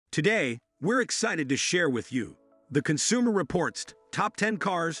Today, we're excited to share with you the Consumer Reports Top 10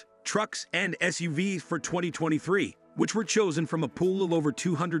 Cars, Trucks, and SUVs for 2023, which were chosen from a pool of over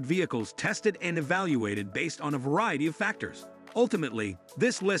 200 vehicles tested and evaluated based on a variety of factors. Ultimately,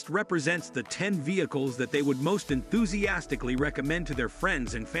 this list represents the 10 vehicles that they would most enthusiastically recommend to their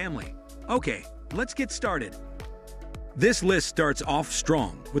friends and family. Okay, let's get started. This list starts off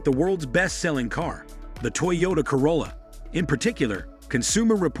strong with the world's best-selling car, the Toyota Corolla. In particular,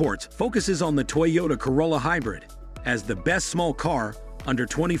 Consumer Reports focuses on the Toyota Corolla Hybrid as the best small car under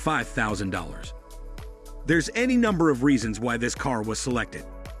 $25,000. There's any number of reasons why this car was selected.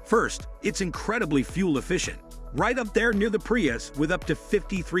 First, it's incredibly fuel efficient, right up there near the Prius with up to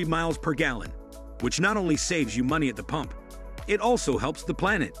 53 miles per gallon, which not only saves you money at the pump, it also helps the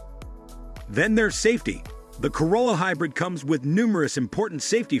planet. Then there's safety. The Corolla Hybrid comes with numerous important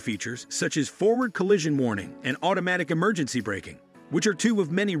safety features such as forward collision warning and automatic emergency braking, which are two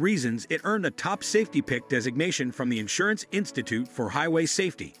of many reasons it earned a top safety pick designation from the Insurance Institute for Highway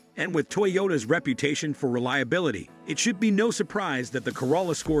Safety. And with Toyota's reputation for reliability, it should be no surprise that the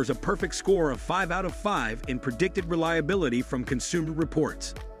Corolla scores a perfect score of 5 out of 5 in predicted reliability from Consumer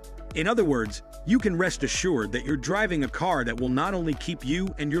Reports. In other words, you can rest assured that you're driving a car that will not only keep you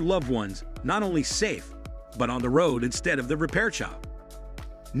and your loved ones not only safe, but on the road instead of the repair shop.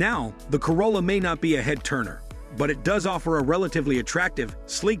 Now, the Corolla may not be a head-turner, but it does offer a relatively attractive,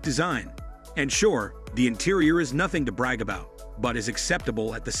 sleek design. And sure, the interior is nothing to brag about, but is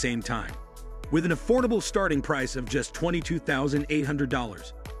acceptable at the same time. With an affordable starting price of just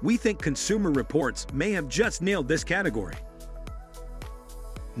 $22,800, we think Consumer Reports may have just nailed this category.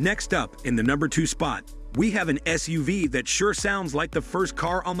 Next up, in the number 2 spot, we have an SUV that sure sounds like the first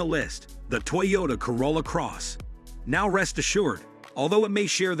car on the list, the Toyota Corolla Cross. Now rest assured, although it may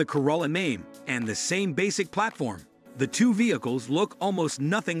share the Corolla name and the same basic platform, the two vehicles look almost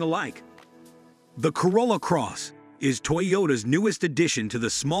nothing alike. The Corolla Cross is Toyota's newest addition to the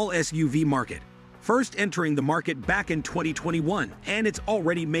small SUV market, first entering the market back in 2021, and it's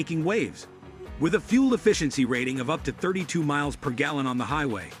already making waves. With a fuel efficiency rating of up to 32 miles per gallon on the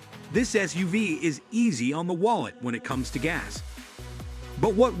highway, this SUV is easy on the wallet when it comes to gas.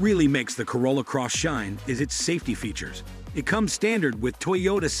 But what really makes the Corolla Cross shine is its safety features. It comes standard with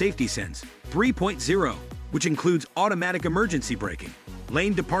Toyota Safety Sense 3.0, which includes automatic emergency braking,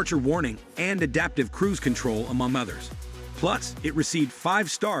 lane departure warning, and adaptive cruise control, among others. Plus, it received 5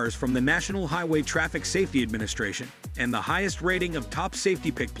 stars from the National Highway Traffic Safety Administration and the highest rating of Top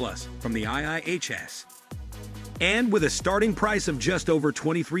Safety Pick Plus from the IIHS. And with a starting price of just over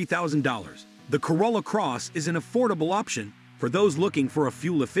 $23,000, the Corolla Cross is an affordable option for those looking for a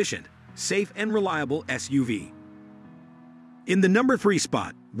fuel-efficient, safe, and reliable SUV. In the number 3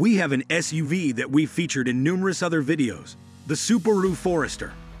 spot, we have an SUV that we've featured in numerous other videos, the Subaru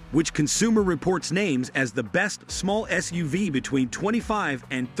Forester, which Consumer Reports names as the best small SUV between $25,000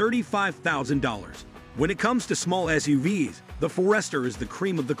 and $35,000. When it comes to small SUVs, the Forester is the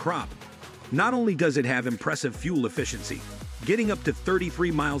cream of the crop. Not only does it have impressive fuel efficiency, getting up to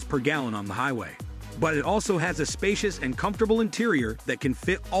 33 miles per gallon on the highway, but it also has a spacious and comfortable interior that can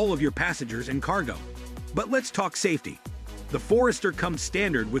fit all of your passengers and cargo. But let's talk safety. The Forester comes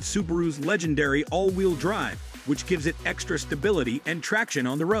standard with Subaru's legendary all-wheel drive, which gives it extra stability and traction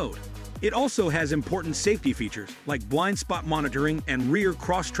on the road. It also has important safety features like blind spot monitoring and rear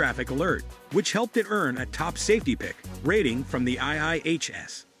cross-traffic alert, which helped it earn a top safety pick rating from the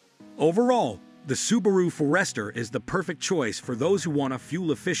IIHS. Overall, the Subaru Forester is the perfect choice for those who want a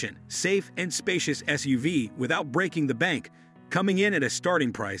fuel-efficient, safe, and spacious SUV without breaking the bank, coming in at a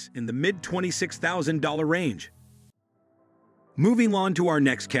starting price in the mid-$26,000 range. Moving on to our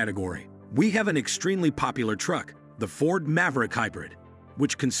next category, we have an extremely popular truck, the Ford Maverick Hybrid,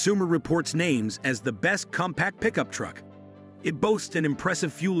 which Consumer Reports names as the best compact pickup truck. It boasts an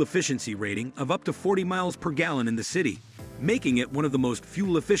impressive fuel efficiency rating of up to 40 miles per gallon in the city, making it one of the most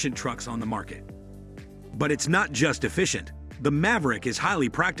fuel-efficient trucks on the market. But it's not just efficient. The Maverick is highly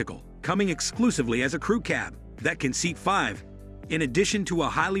practical, coming exclusively as a crew cab that can seat 5, in addition to a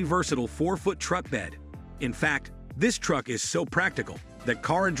highly versatile 4-foot truck bed. In fact, this truck is so practical that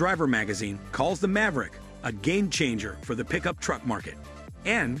Car and Driver magazine calls the Maverick a game-changer for the pickup truck market.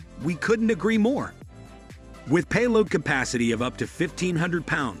 And we couldn't agree more. With payload capacity of up to 1,500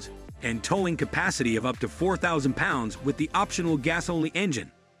 pounds and towing capacity of up to 4,000 pounds with the optional gas-only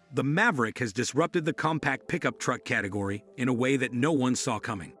engine, the Maverick has disrupted the compact pickup truck category in a way that no one saw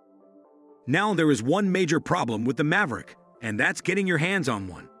coming. Now there is one major problem with the Maverick, and that's getting your hands on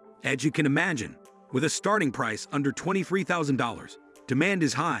one. As you can imagine, with a starting price under $23,000, demand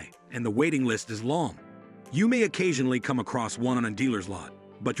is high and the waiting list is long. You may occasionally come across one on a dealer's lot,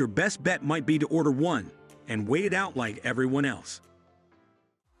 but your best bet might be to order one and wait it out like everyone else.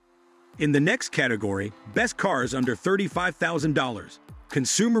 In the next category, best cars under $35,000,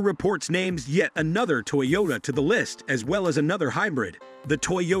 Consumer Reports names yet another Toyota to the list, as well as another hybrid, the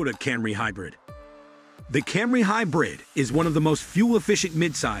Toyota Camry Hybrid. The Camry Hybrid is one of the most fuel-efficient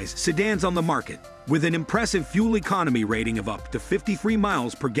midsize sedans on the market, with an impressive fuel economy rating of up to 53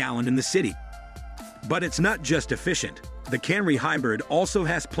 miles per gallon in the city. But it's not just efficient. The Camry Hybrid also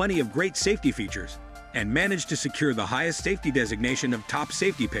has plenty of great safety features and managed to secure the highest safety designation of Top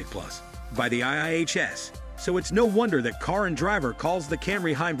Safety Pick Plus by the IIHS. So it's no wonder that Car and Driver calls the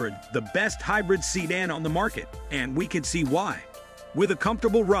Camry Hybrid the best hybrid sedan on the market, and we can see why. With a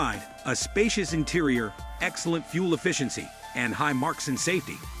comfortable ride, a spacious interior, excellent fuel efficiency, and high marks in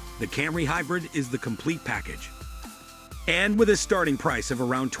safety, the Camry Hybrid is the complete package. And with a starting price of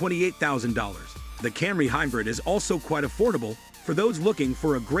around $28,000, the Camry Hybrid is also quite affordable for those looking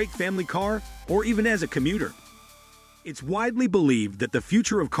for a great family car or even as a commuter. It's widely believed that the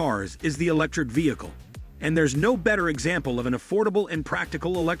future of cars is the electric vehicle, and there's no better example of an affordable and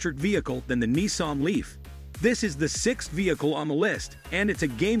practical electric vehicle than the Nissan Leaf. This is the 6th vehicle on the list, and it's a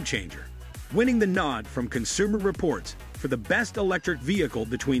game changer, winning the nod from Consumer Reports for the best electric vehicle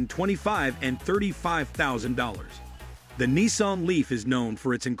between $25,000 and $35,000. The Nissan Leaf is known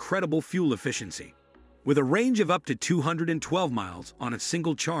for its incredible fuel efficiency, with a range of up to 212 miles on a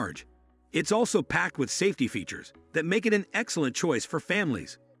single charge. It's also packed with safety features that make it an excellent choice for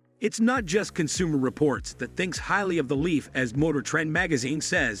families. It's not just Consumer Reports that thinks highly of the Leaf, as Motor Trend magazine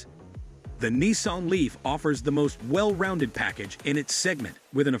says. The Nissan Leaf offers the most well-rounded package in its segment,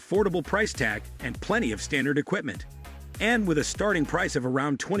 with an affordable price tag and plenty of standard equipment. And with a starting price of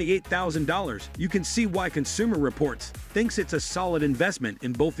around $28,000, you can see why Consumer Reports thinks it's a solid investment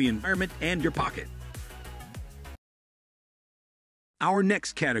in both the environment and your pocket. Our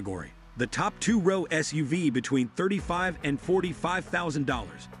next category, the top two-row SUV between $35,000 and $45,000,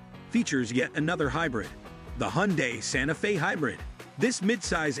 features yet another hybrid, the Hyundai Santa Fe Hybrid. This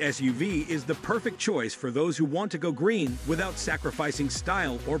midsize SUV is the perfect choice for those who want to go green without sacrificing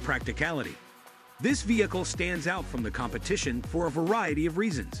style or practicality. This vehicle stands out from the competition for a variety of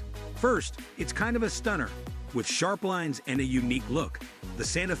reasons. First, it's kind of a stunner. With sharp lines and a unique look, the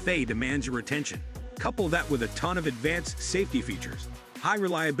Santa Fe demands your attention. Couple that with a ton of advanced safety features, high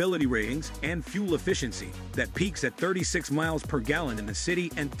reliability ratings, and fuel efficiency that peaks at 36 miles per gallon in the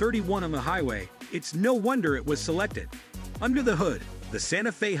city and 31 on the highway, it's no wonder it was selected. Under the hood, the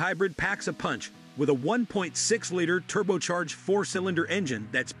Santa Fe Hybrid packs a punch with a 1.6-liter turbocharged 4-cylinder engine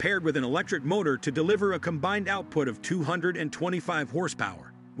that's paired with an electric motor to deliver a combined output of 225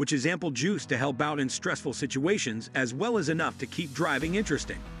 horsepower, which is ample juice to help out in stressful situations as well as enough to keep driving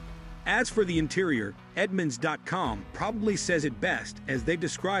interesting. As for the interior, Edmunds.com probably says it best as they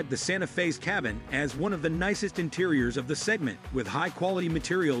describe the Santa Fe's cabin as one of the nicest interiors of the segment, with high-quality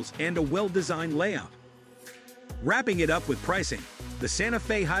materials and a well-designed layout. Wrapping it up with pricing, the Santa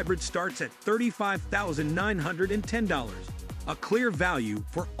Fe Hybrid starts at $35,910, a clear value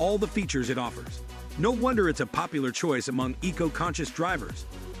for all the features it offers. No wonder it's a popular choice among eco-conscious drivers.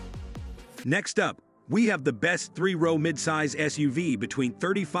 Next up, we have the best three-row midsize SUV between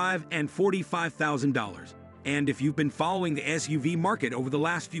 $35,000 and $45,000. And if you've been following the SUV market over the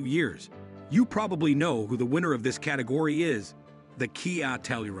last few years, you probably know who the winner of this category is, the Kia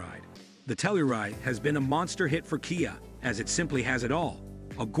Telluride. The Telluride has been a monster hit for Kia, as it simply has it all.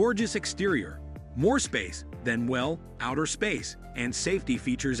 A gorgeous exterior, more space than, well, outer space, and safety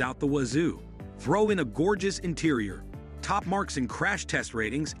features out the wazoo. Throw in a gorgeous interior, top marks in crash test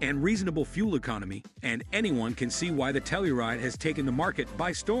ratings, and reasonable fuel economy, and anyone can see why the Telluride has taken the market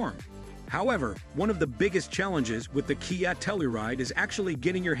by storm. However, one of the biggest challenges with the Kia Telluride is actually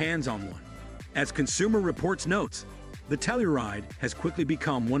getting your hands on one. As Consumer Reports notes, the Telluride has quickly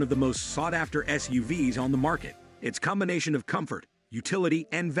become one of the most sought-after SUVs on the market. Its combination of comfort, utility,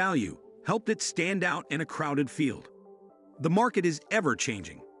 and value helped it stand out in a crowded field. The market is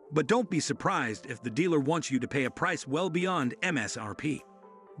ever-changing, but don't be surprised if the dealer wants you to pay a price well beyond MSRP.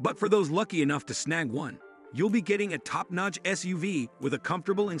 But for those lucky enough to snag one, you'll be getting a top-notch SUV with a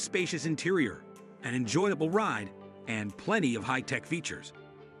comfortable and spacious interior, an enjoyable ride, and plenty of high-tech features.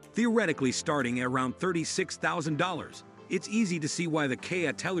 Theoretically starting at around $36,000, it's easy to see why the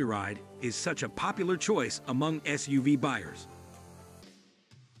Kia Telluride is such a popular choice among SUV buyers.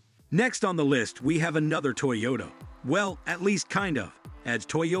 Next on the list, we have another Toyota. Well, at least kind of, as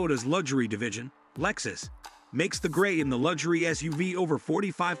Toyota's luxury division, Lexus, makes the grade in the luxury SUV over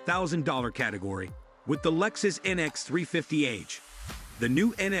 $45,000 category with the Lexus NX 350h. The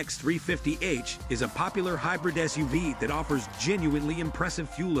new NX350h is a popular hybrid SUV that offers genuinely impressive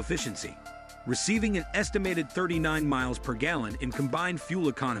fuel efficiency, receiving an estimated 39 miles per gallon in combined fuel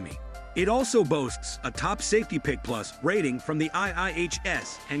economy. It also boasts a top Safety Pick Plus rating from the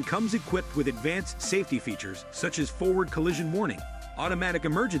IIHS and comes equipped with advanced safety features such as forward collision warning, automatic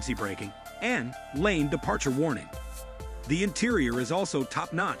emergency braking, and lane departure warning. The interior is also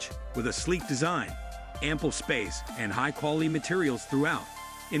top-notch, with a sleek design, ample space, and high-quality materials throughout.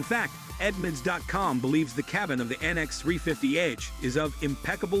 In fact, Edmunds.com believes the cabin of the NX350h is of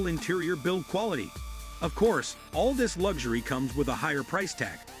impeccable interior build quality. Of course, all this luxury comes with a higher price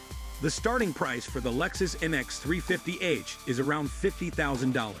tag. The starting price for the Lexus NX350h is around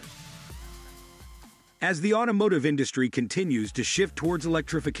 $50,000. As the automotive industry continues to shift towards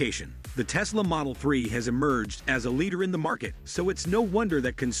electrification, the Tesla Model 3 has emerged as a leader in the market, so it's no wonder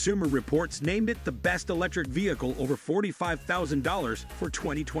that Consumer Reports named it the best electric vehicle over $45,000 for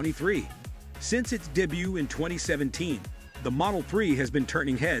 2023. Since its debut in 2017, the Model 3 has been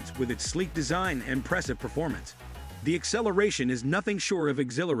turning heads with its sleek design and impressive performance. The acceleration is nothing short of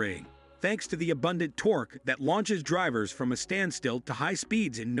exhilarating, thanks to the abundant torque that launches drivers from a standstill to high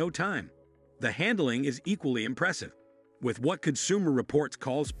speeds in no time. The handling is equally impressive, with what Consumer Reports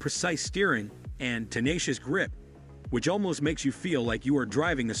calls precise steering and tenacious grip, which almost makes you feel like you are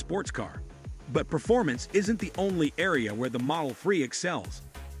driving a sports car. But performance isn't the only area where the Model 3 excels.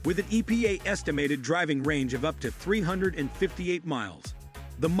 With an EPA estimated driving range of up to 358 miles,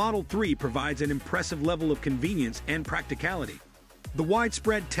 the Model 3 provides an impressive level of convenience and practicality. The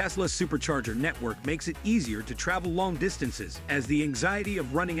widespread Tesla supercharger network makes it easier to travel long distances, as the anxiety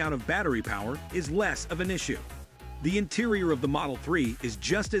of running out of battery power is less of an issue. The interior of the Model 3 is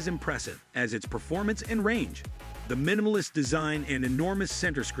just as impressive as its performance and range. The minimalist design and enormous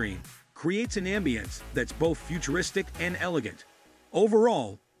center screen creates an ambience that's both futuristic and elegant.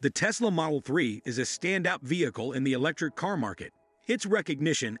 Overall, the Tesla Model 3 is a standout vehicle in the electric car market. Its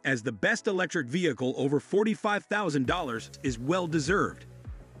recognition as the best electric vehicle over $45,000 is well-deserved.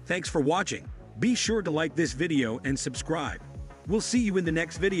 Thanks for watching. Be sure to like this video and subscribe. We'll see you in the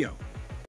next video.